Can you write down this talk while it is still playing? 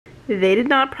they did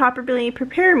not properly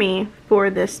prepare me for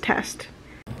this test.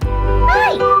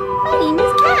 Hi, my name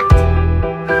is Cat.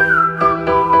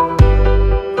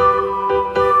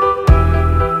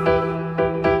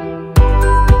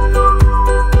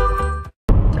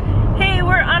 Hey,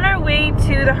 we're on our way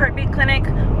to the heartbeat clinic.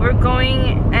 We're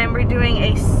going and we're doing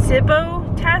a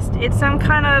SIBO test. It's some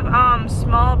kind of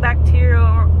small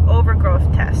bacterial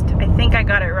overgrowth test. I think I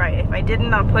got it right. If I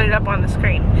didn't, I'll put it up on the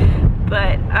screen.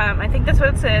 But I think that's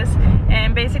what it says.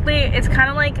 And basically, it's kind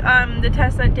of like the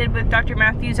test I did with Dr.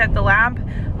 Matthews at the lab,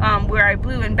 where I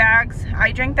blew in bags.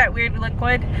 I drank that weird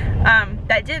liquid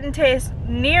that didn't taste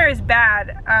near as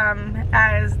bad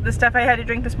as the stuff I had to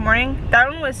drink this morning. That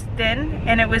one was thin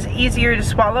and it was easier to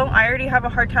swallow. I already have a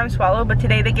hard time swallow, but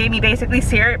today they gave me basically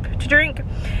syrup to drink,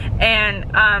 and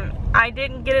I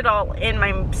didn't get it all in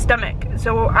my stomach.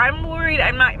 So I'm worried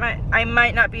I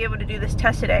might not be able to do this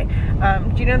test today.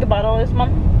 Do you know the bottle is,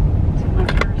 Mom?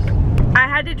 I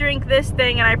had to drink this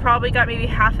thing and I probably got maybe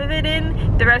half of it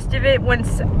in. The rest of it,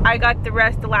 once I got the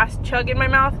last chug in my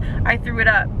mouth, I threw it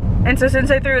up. And so since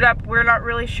I threw it up, we're not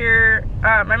really sure.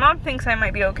 My mom thinks I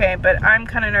might be okay, but I'm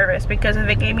kind of nervous because if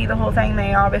they gave me the whole thing,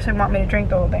 they obviously want me to drink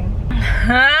the whole thing.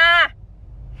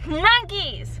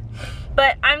 Monkeys!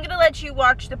 But I'm gonna let you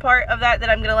watch the part of that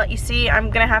I'm gonna let you see.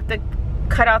 I'm gonna have to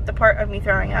cut out the part of me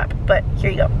throwing up, but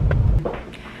here you go.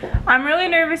 I'm really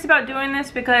nervous about doing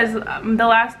this because the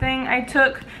last thing I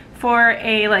took for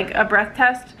a breath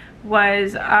test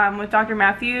was with Dr.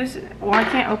 Matthews. Well, I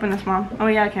can't open this, Mom. Oh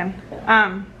yeah, I can.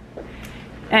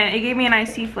 And it gave me an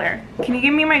IC flare. Can you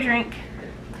give me my drink?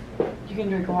 You can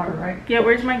drink water, right? Yeah,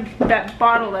 where's that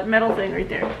bottle, that metal thing right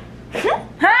there?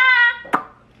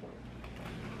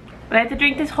 But I have to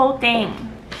drink this whole thing.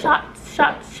 Shots,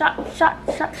 shots, shots,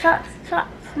 shots, shots, shots,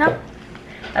 shots. No?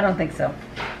 I don't think so.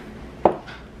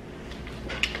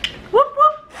 Whoop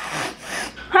whoop.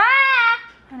 Ah!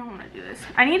 I don't want to do this.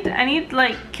 I need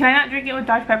like, can I not drink it with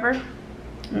Dr. Pepper?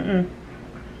 Mm-mm.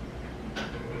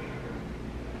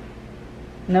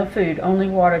 No food, only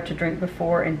water to drink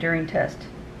before and during test.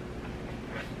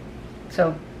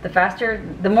 So the faster,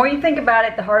 the more you think about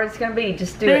it, the harder it's going to be.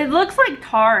 Just do it. But it looks like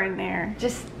tar in there.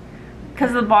 Just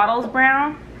because the bottle's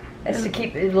brown. It's to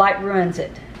keep it, light ruins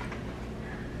it.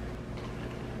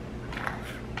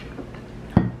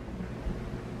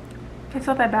 It's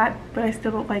not that bad, but I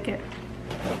still don't like it.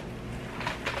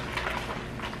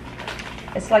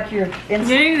 It's like you're in.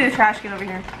 You need the trash can over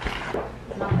here.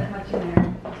 It's not that much in there.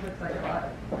 It looks like a lot.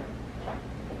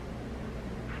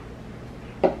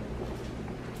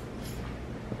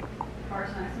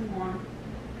 Car's nice and warm.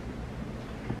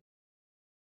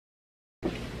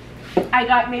 I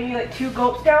got maybe like 2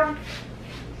 gulps down.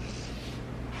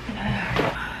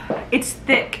 It's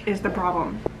thick is the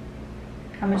problem.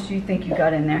 How much do you think you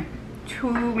got in there?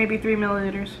 2, maybe 3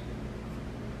 milliliters.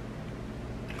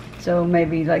 So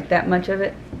maybe like that much of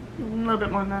it? A little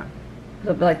bit more than that. A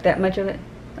little bit like that much of it?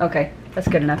 Okay, that's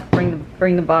good enough.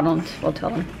 Bring the bottle and we'll tell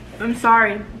them. I'm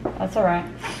sorry. That's all right.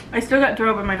 I still got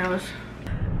throw up in my nose.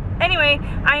 Anyway,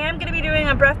 I am going to be doing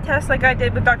a breath test like I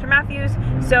did with Dr. Matthews,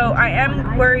 so I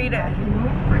am worried.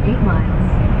 For 8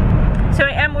 miles. So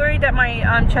I am worried that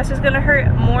my chest is going to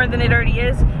hurt more than it already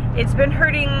is. It's been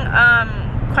hurting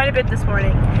quite a bit this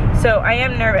morning, so I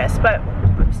am nervous, but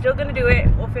I'm still going to do it.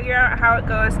 We'll figure out how it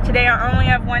goes. Today I only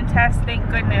have 1 test, thank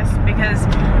goodness, because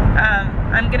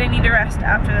I'm going to need to rest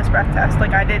after this breath test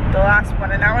like I did the last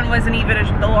one, and that one wasn't even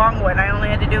the long one. I only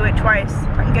had to do it twice.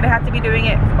 I'm going to have to be doing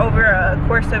it over a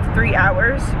course of 3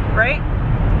 hours, right?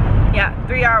 Yeah,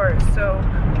 3 hours, so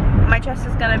my chest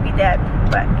is going to be dead,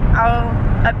 but I'll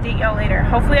update y'all later.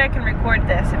 Hopefully I can record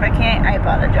this. If I can't, I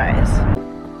apologize.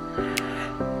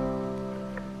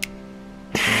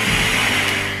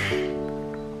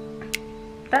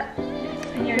 That,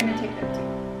 and you're gonna take that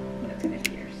too. That's gonna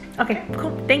be yours. Okay,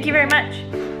 cool. Thank you very much.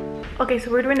 Okay, so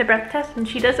we're doing the breath test and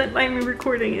she doesn't mind me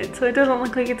recording it, so it doesn't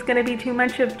look like it's gonna be too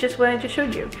much of just what I just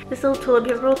showed you. This little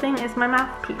toilet roll thing is my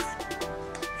mouthpiece.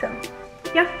 So,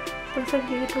 yeah, looks like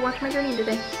you get to watch my journey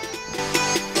today.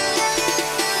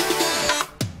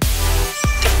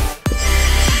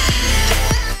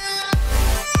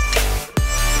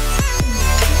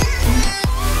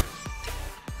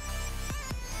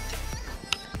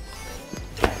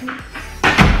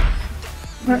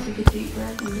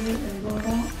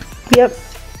 Yep.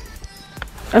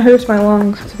 Oh, here's my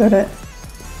lungs. That's about it.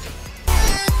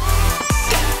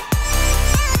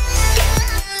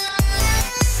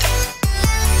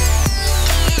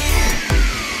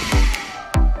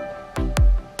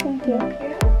 Thank you.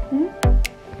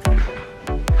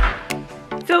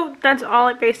 So that's all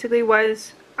it basically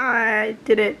was. I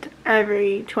did it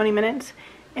every 20 minutes,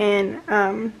 and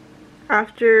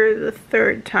after the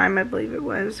third time, I believe it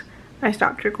was, I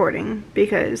stopped recording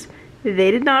because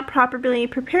they did not properly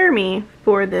prepare me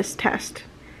for this test.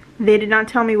 They did not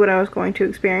tell me what I was going to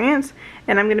experience,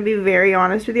 and I'm going to be very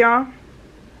honest with y'all.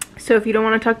 So if you don't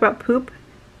want to talk about poop,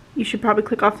 you should probably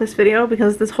click off this video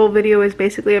because this whole video is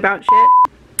basically about shit.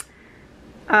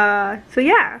 So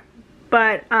yeah,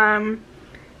 but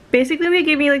basically they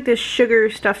gave me like this sugar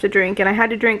stuff to drink, and I had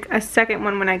to drink a second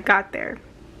one when I got there.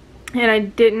 And I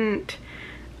didn't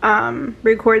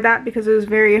record that because it was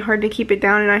very hard to keep it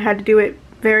down, and I had to do it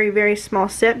very, very small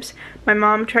sips. My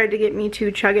mom tried to get me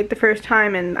to chug it the first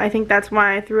time, and I think that's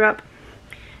why I threw up,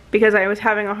 because I was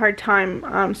having a hard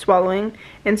time swallowing,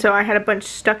 and so I had a bunch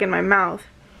stuck in my mouth.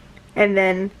 And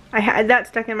then I had that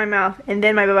stuck in my mouth, and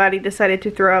then my body decided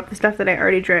to throw up the stuff that I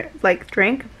already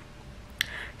drank.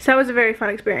 So that was a very fun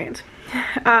experience.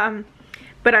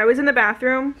 But I was in the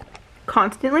bathroom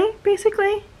constantly,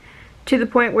 basically, to the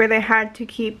point where they had to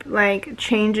keep like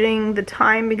changing the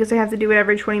time because they have to do it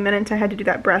every 20 minutes. I had to do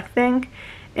that breath thing,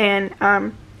 and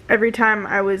every time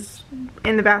I was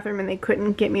in the bathroom and they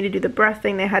couldn't get me to do the breath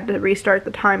thing, they had to restart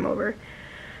the time over,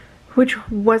 which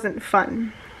wasn't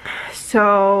fun.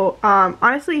 So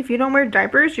honestly, if you don't wear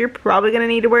diapers, you're probably going to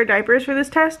need to wear diapers for this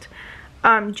test,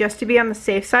 just to be on the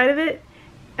safe side of it.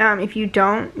 If you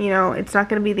don't, you know, it's not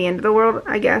going to be the end of the world,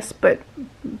 I guess, but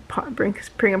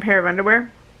bring a pair of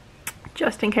underwear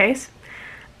just in case.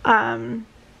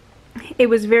 It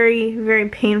was very, very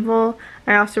painful.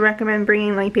 I also recommend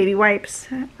bringing like baby wipes,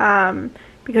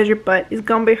 because your butt is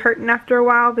going to be hurting after a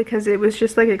while, because it was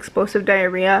just like explosive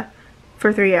diarrhea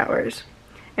for 3 hours.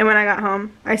 And when I got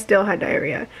home, I still had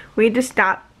diarrhea. We had to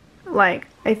stop, like,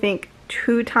 I think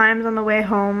 2 times on the way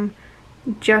home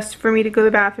just for me to go to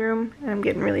the bathroom. And I'm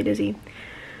getting really dizzy.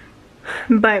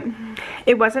 But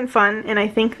it wasn't fun, and I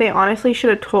think they honestly should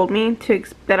have told me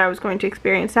that I was going to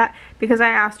experience that, because I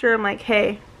asked her, I'm like,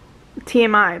 hey,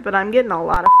 TMI, but I'm getting a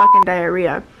lot of fucking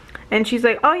diarrhea. And she's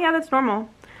like, oh yeah, that's normal.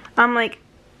 I'm like,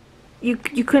 you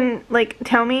couldn't, like,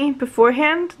 tell me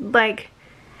beforehand? Like,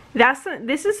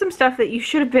 this is some stuff that you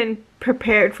should have been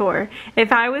prepared for.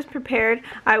 If I was prepared,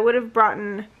 I would have brought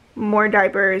in more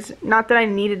diapers. Not that I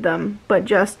needed them, but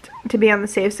just to be on the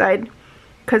safe side.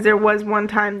 Because there was one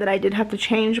time that I did have to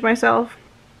change myself.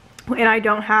 And I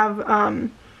don't have,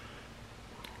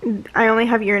 I only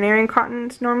have urinary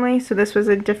incontinence normally, so this was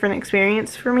a different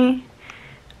experience for me.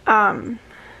 I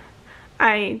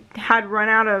had run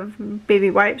out of baby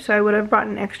wipes, so I would have brought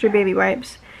in extra baby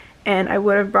wipes. And I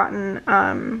would have brought in,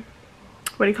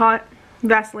 what do you call it?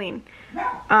 Vaseline.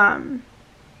 Normally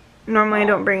I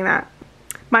don't bring that.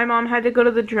 My mom had to go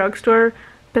to the drugstore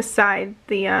beside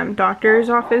the doctor's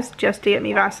office just to get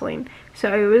me Vaseline.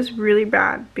 So it was really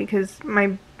bad because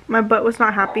my butt was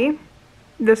not happy.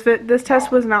 This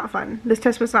test was not fun. This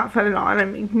test was not fun at all. And I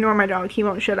mean, ignore my dog. He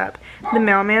won't shut up. The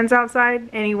mailman's outside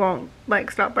and he won't like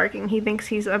stop barking. He thinks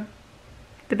he's the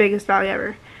biggest dog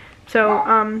ever.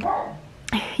 So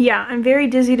yeah, I'm very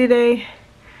dizzy today.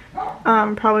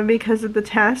 Probably because of the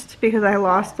test, because I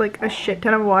lost like a shit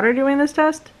ton of water doing this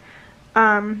test.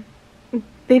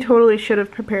 They totally should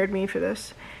have prepared me for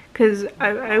this, because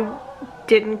I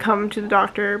didn't come to the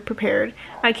doctor prepared.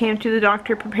 I came to the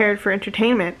doctor prepared for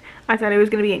entertainment. I thought it was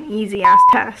going to be an easy ass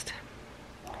test.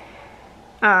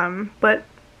 But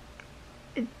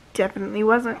it definitely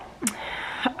wasn't.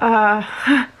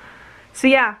 So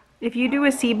yeah, if you do a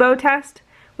SIBO test,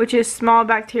 which is small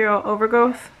bacterial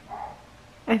overgrowth,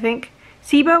 I think.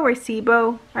 SIBO or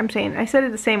SIBO? I said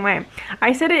it the same way.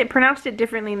 I said it, pronounced it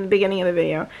differently in the beginning of the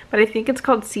video, but I think it's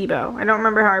called SIBO. I don't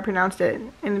remember how I pronounced it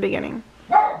in the beginning.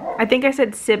 I think I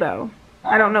said SIBO.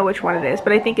 I don't know which one it is,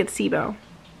 but I think it's SIBO.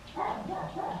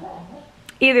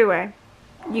 Either way,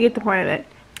 you get the point of it.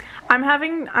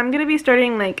 I'm gonna be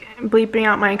starting like bleeping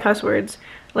out my cuss words,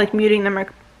 like muting them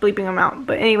or bleeping them out.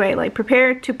 But anyway, like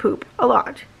prepare to poop a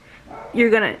lot. You're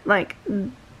gonna like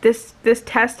this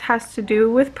test has to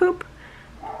do with poop.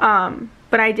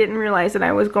 But I didn't realize that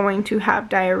I was going to have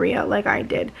diarrhea like I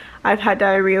did. I've had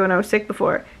diarrhea when I was sick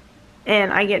before,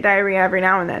 and I get diarrhea every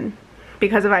now and then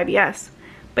because of IBS.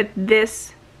 But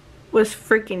this was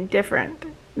freaking different.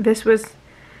 This was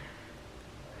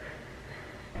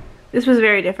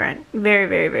very different. Very,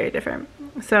 very, very different.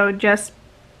 So just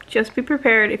be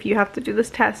prepared if you have to do this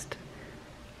test.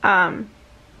 Baby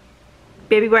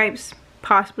wipes,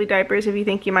 possibly diapers if you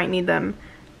think you might need them,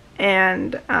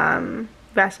 and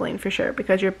Vaseline for sure,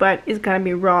 because your butt is going to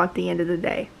be raw at the end of the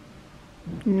day.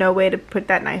 No way to put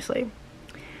that nicely.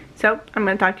 So, I'm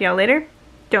going to talk to y'all later.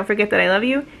 Don't forget that I love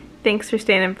you. Thanks for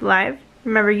staying alive.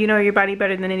 Remember, you know your body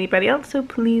better than anybody else, so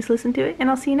please listen to it, and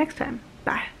I'll see you next time.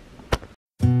 Bye.